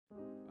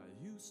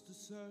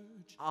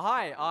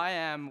Hi, I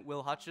am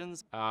Will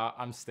Hutchins.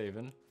 I'm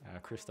Stephen,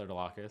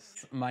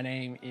 Christodolakis. My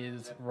name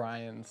is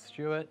Ryan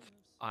Stewart.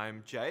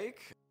 I'm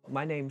Jake.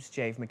 My name's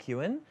Jave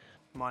McEwen.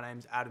 My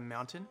name's Adam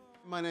Mountain.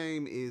 My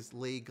name is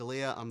Lee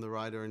Galea. I'm the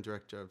writer and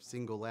director of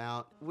Single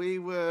Out. We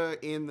were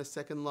in the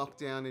second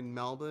lockdown in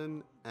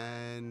Melbourne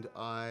and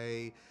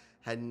I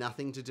had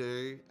nothing to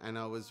do and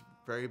I was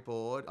very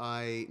bored.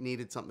 I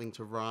needed something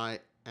to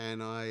write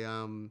and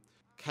I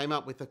came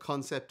up with a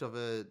concept of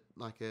a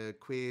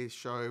queer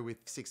show with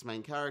 6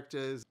 main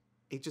characters.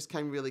 It just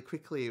came really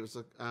quickly. It was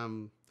like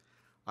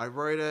I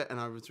wrote it and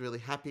I was really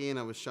happy and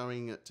I was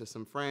showing it to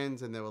some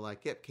friends and they were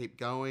like, yep, keep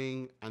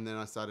going. And then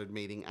I started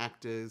meeting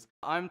actors.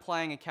 I'm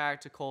playing a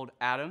character called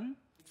Adam.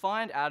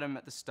 Find Adam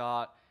at the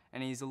start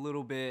and he's a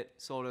little bit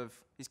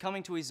he's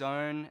coming to his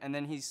own and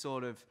then he's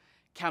sort of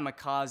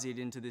kamikazed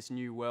into this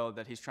new world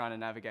that he's trying to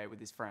navigate with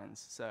his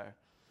friends. So,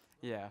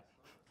 yeah.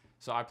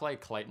 So I play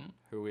Clayton,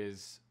 who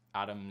is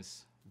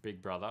Adam's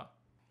big brother.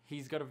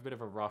 He's got a bit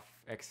of a rough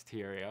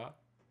exterior,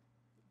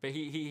 but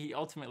he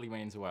ultimately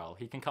means well.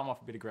 He can come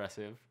off a bit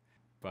aggressive,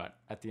 but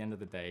at the end of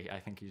the day, I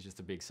think he's just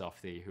a big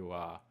softie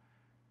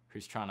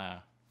who's trying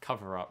to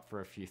cover up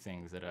for a few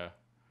things that are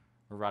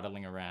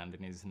rattling around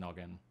in his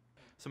noggin.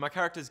 So my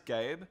character's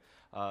Gabe.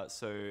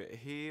 So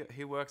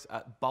he works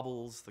at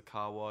Bubbles, the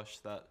car wash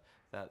that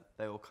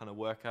they all kind of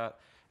work at,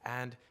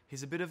 and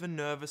he's a bit of a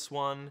nervous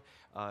one.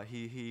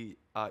 He's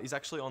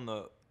actually on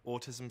the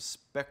autism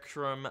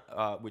spectrum,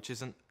 which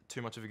isn't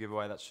too much of a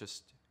giveaway. That's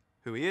just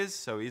who he is.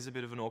 So he's a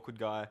bit of an awkward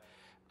guy,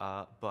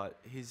 but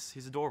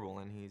he's adorable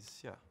and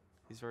he's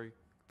very,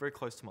 very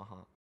close to my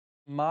heart.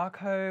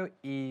 Marco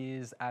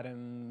is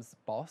Adam's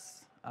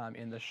boss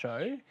in the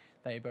show.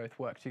 They both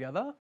work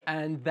together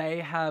and they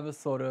have a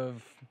sort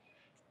of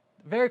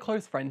very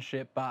close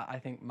friendship, but I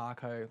think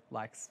Marco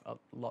likes a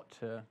lot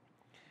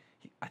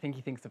I think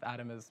he thinks of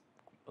Adam as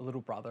a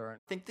little brother. I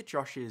think that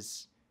Josh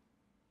he's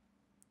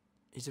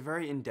a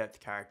very in-depth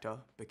character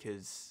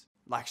because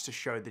likes to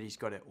show that he's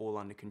got it all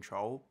under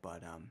control,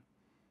 but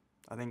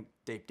I think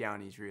deep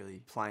down he's really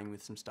playing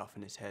with some stuff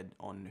in his head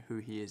on who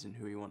he is and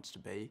who he wants to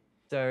be.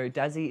 So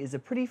Dazzy is a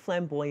pretty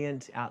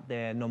flamboyant, out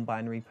there,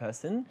 non-binary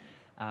person.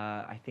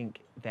 I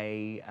think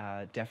they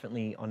are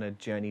definitely on a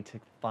journey to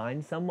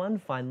find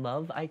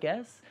love, I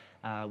guess,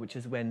 which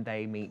is when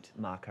they meet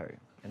Marco.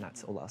 And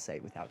that's all I'll say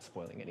without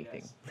spoiling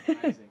anything.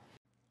 Yes.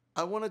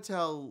 I want to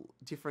tell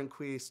different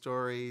queer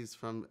stories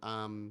from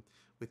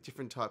with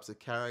different types of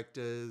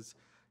characters.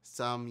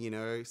 Some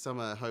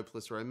are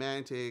hopeless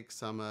romantic,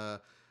 some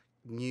are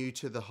new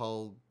to the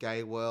whole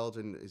gay world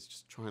and is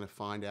just trying to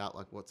find out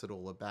like what's it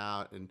all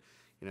about, and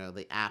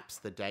the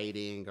apps, the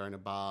dating, going to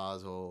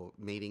bars or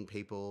meeting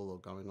people or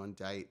going on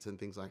dates and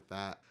things like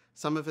that.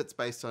 Some of it's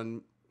based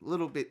on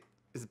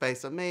is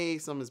based on me,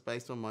 some is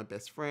based on my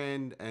best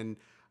friend, and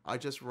I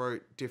just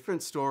wrote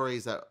different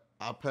stories that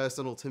are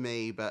personal to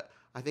me, but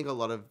I think a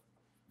lot of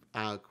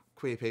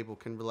queer people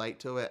can relate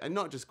to it, and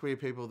not just queer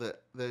people,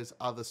 that there's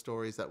other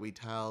stories that we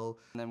tell.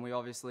 And then we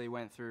obviously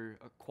went through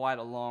quite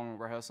a long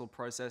rehearsal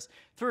process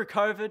through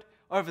COVID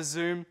over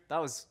Zoom. That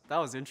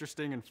was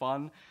interesting and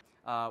fun.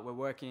 We're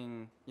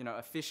working,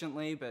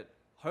 efficiently, but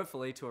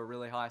hopefully to a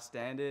really high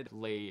standard.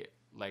 Lee,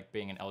 like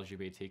being an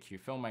LGBTQ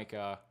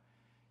filmmaker,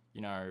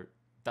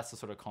 that's the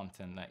sort of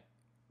content that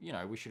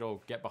we should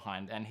all get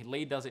behind. And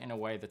Lee does it in a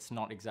way that's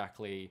not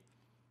exactly,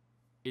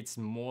 it's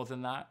more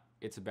than that.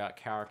 It's about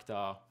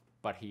character,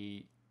 but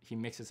he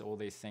mixes all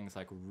these things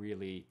like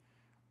really,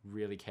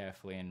 really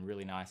carefully and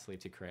really nicely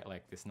to create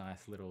like this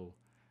nice little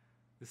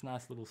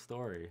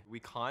story. We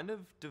kind of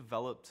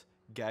developed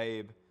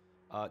Gabe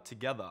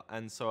together,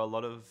 and so a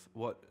lot of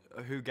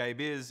who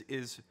Gabe is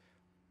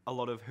a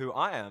lot of who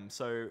I am.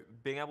 So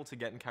being able to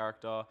get in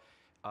character,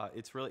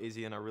 it's really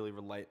easy, and I really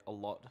relate a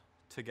lot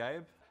to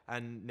Gabe.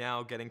 And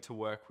now getting to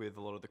work with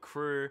a lot of the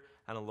crew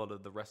and a lot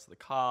of the rest of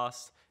the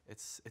cast,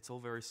 it's all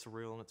very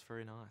surreal and it's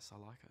very nice. I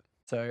like it.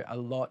 So a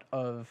lot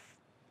of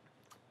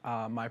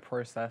my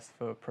process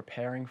for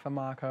preparing for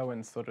Marco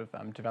and sort of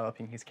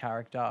developing his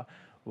character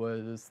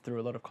was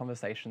through a lot of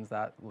conversations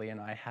that Lee and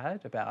I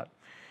had about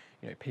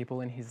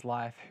people in his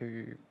life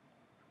who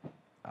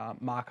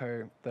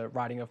the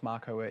writing of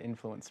Marco were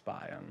influenced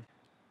by.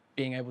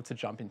 Being able to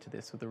jump into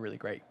this with a really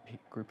great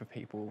group of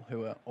people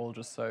who are all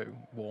just so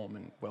warm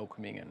and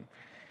welcoming, and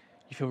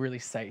you feel really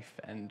safe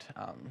and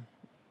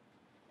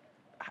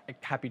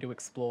happy to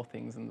explore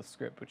things in the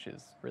script, which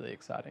is really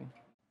exciting.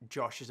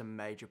 Josh is a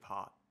major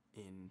part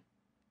in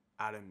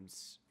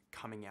Adam's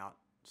coming out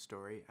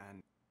story,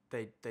 and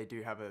they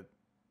do have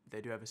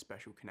a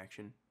special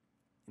connection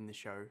in the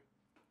show.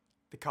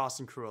 The cast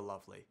and crew are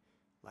lovely.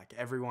 Like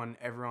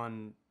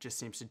everyone just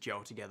seems to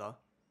gel together.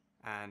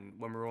 And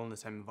when we're all in the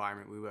same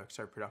environment, we work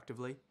so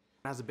productively. It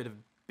has a bit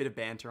of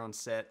banter on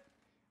set.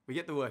 We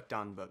get the work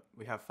done, but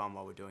we have fun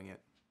while we're doing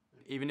it.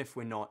 Even if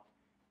we're not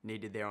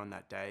needed there on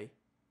that day,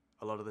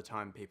 a lot of the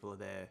time people are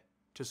there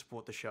to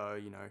support the show,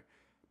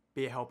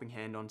 be a helping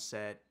hand on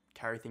set,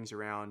 carry things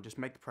around, just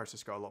make the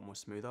process go a lot more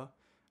smoother.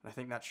 And I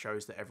think that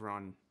shows that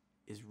everyone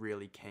is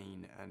really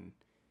keen and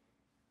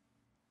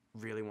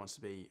really wants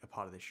to be a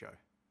part of this show.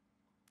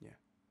 Yeah.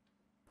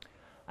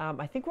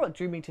 I think what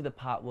drew me to the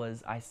part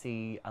was I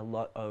see a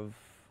lot of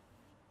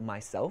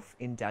myself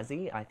in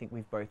Dazzy. I think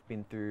we've both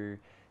been through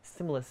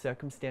similar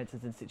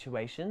circumstances and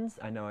situations.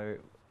 I know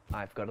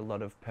I've got a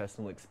lot of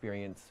personal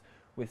experience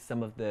with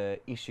some of the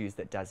issues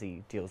that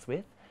Dazzy deals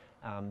with.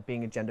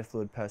 Being a gender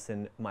fluid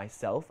person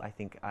myself, I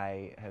think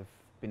I have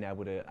been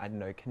able to, I don't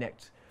know,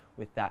 connect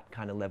with that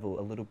kind of level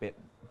a little bit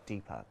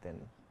deeper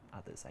than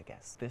others, I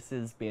guess. This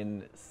has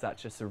been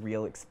such a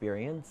surreal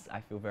experience.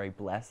 I feel very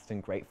blessed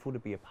and grateful to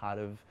be a part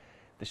of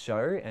the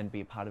show and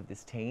be a part of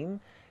this team.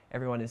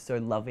 Everyone is so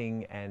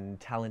loving and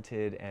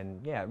talented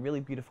and yeah, really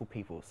beautiful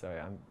people. So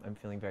I'm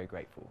feeling very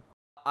grateful.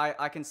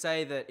 I can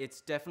say that it's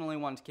definitely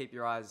one to keep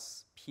your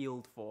eyes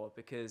peeled for,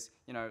 because,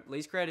 you know,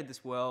 Lee's created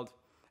this world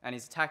and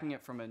he's attacking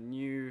it from a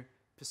new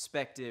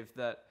perspective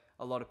that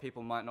a lot of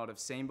people might not have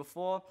seen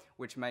before,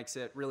 which makes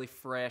it really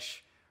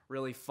fresh,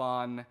 really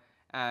fun.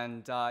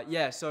 And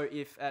yeah, so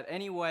if at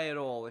any way at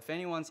all, if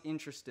anyone's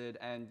interested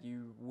and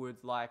you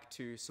would like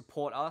to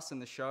support us in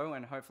the show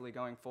and hopefully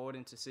going forward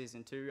into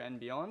season 2 and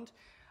beyond,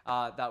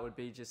 that would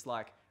be just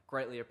like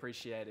greatly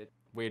appreciated.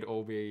 We'd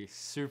all be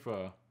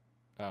super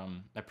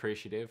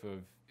appreciative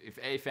of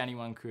if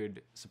anyone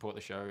could support the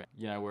show.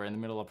 You know, we're in the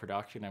middle of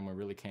production and we're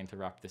really keen to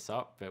wrap this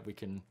up, but we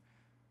can,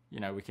 you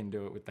know, we can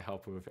do it with the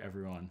help of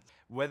everyone.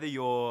 Whether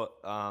you're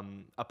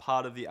a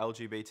part of the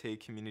LGBT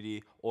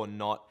community or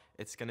not,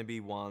 it's going to be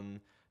one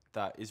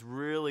that is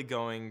really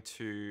going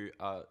to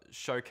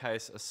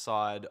showcase a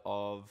side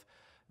of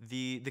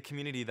the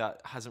community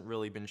that hasn't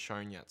really been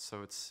shown yet.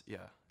 So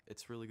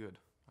it's really good.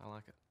 I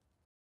like it.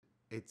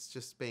 It's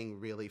just been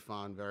really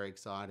fun, very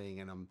exciting,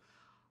 and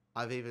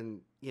I've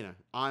even, you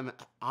know,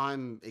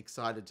 I'm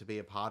excited to be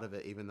a part of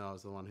it, even though I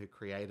was the one who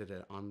created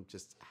it.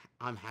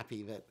 I'm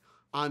happy that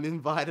I'm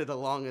invited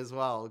along as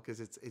well, because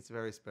it's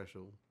very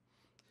special.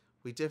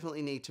 We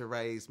definitely need to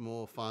raise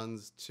more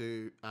funds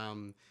to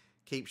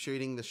keep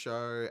shooting the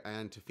show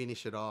and to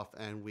finish it off,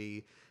 and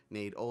we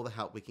need all the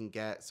help we can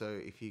get. So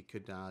if you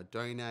could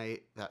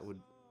donate, that would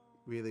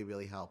really,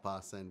 really help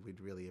us, and we'd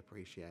really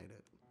appreciate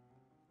it.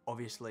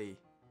 Obviously,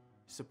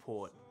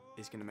 support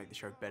is going to make the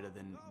show better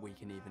than we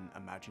can even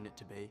imagine it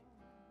to be.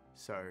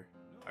 So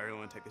I really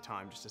want to take the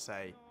time just to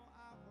say,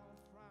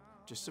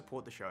 just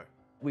support the show.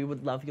 We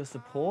would love your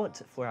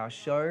support for our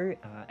show.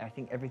 I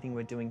think everything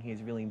we're doing here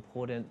is really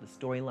important. The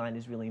storyline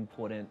is really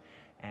important,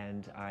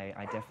 and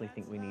I definitely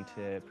think we need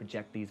to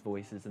project these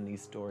voices and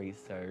these stories.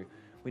 So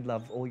we'd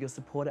love all your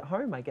support at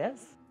home, I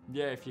guess.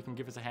 Yeah, if you can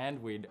give us a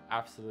hand, we'd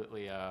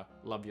absolutely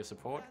love your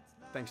support.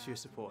 Thanks for your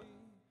support.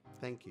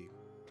 Thank you.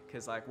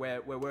 Because like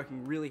we're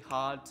working really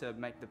hard to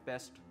make the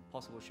best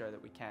possible show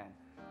that we can.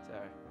 So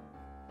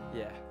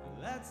yeah.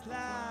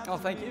 Oh,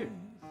 thank you.